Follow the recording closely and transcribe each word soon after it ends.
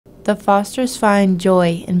the Fosters find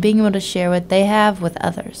joy in being able to share what they have with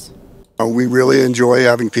others. We really enjoy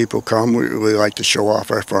having people come. We really like to show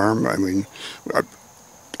off our farm. I mean,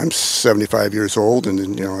 I'm 75 years old, and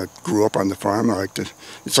I grew up on the farm.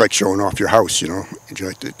 It's like showing off your house, you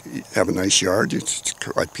like to have a nice yard. It's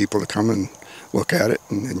like people to come and look at it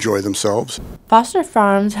and enjoy themselves. Foster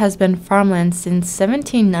Farms has been farmland since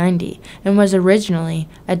 1790 and was originally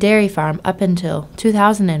a dairy farm up until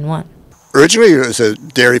 2001. Originally, it was a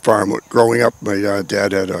dairy farm. Growing up, my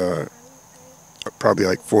dad had probably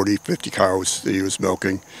like 40, 50 cows that he was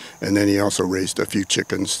milking, and then he also raised a few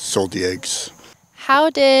chickens, sold the eggs. How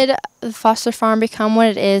did the Foster Farm become what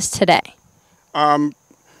it is today?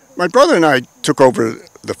 My brother and I took over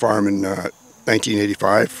the farm in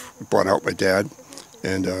 1985. We bought out my dad,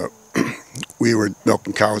 and we were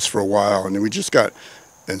milking cows for a while, and then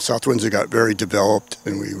and South Windsor got very developed,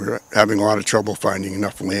 and we were having a lot of trouble finding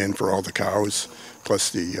enough land for all the cows.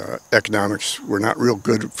 Plus the economics were not real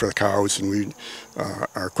good for the cows, and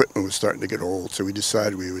our equipment was starting to get old, so we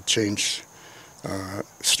decided we would change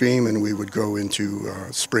stream, and we would go into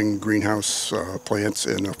spring greenhouse plants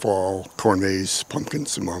and fall corn maze,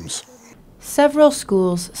 pumpkins, and mums. Several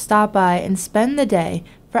schools stop by and spend the day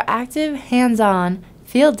for active, hands-on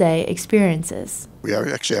field day experiences. We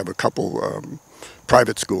actually have a couple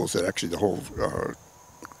private schools that actually the whole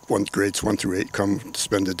grades 1 through 8 come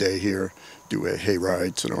spend a day here, do hay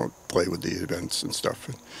rides, play with the events and stuff.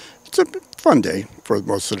 It's a fun day for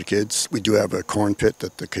most of the kids. We do have a corn pit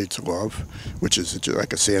that the kids love, which is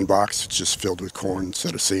like a sandbox. It's just filled with corn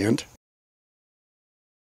instead of sand.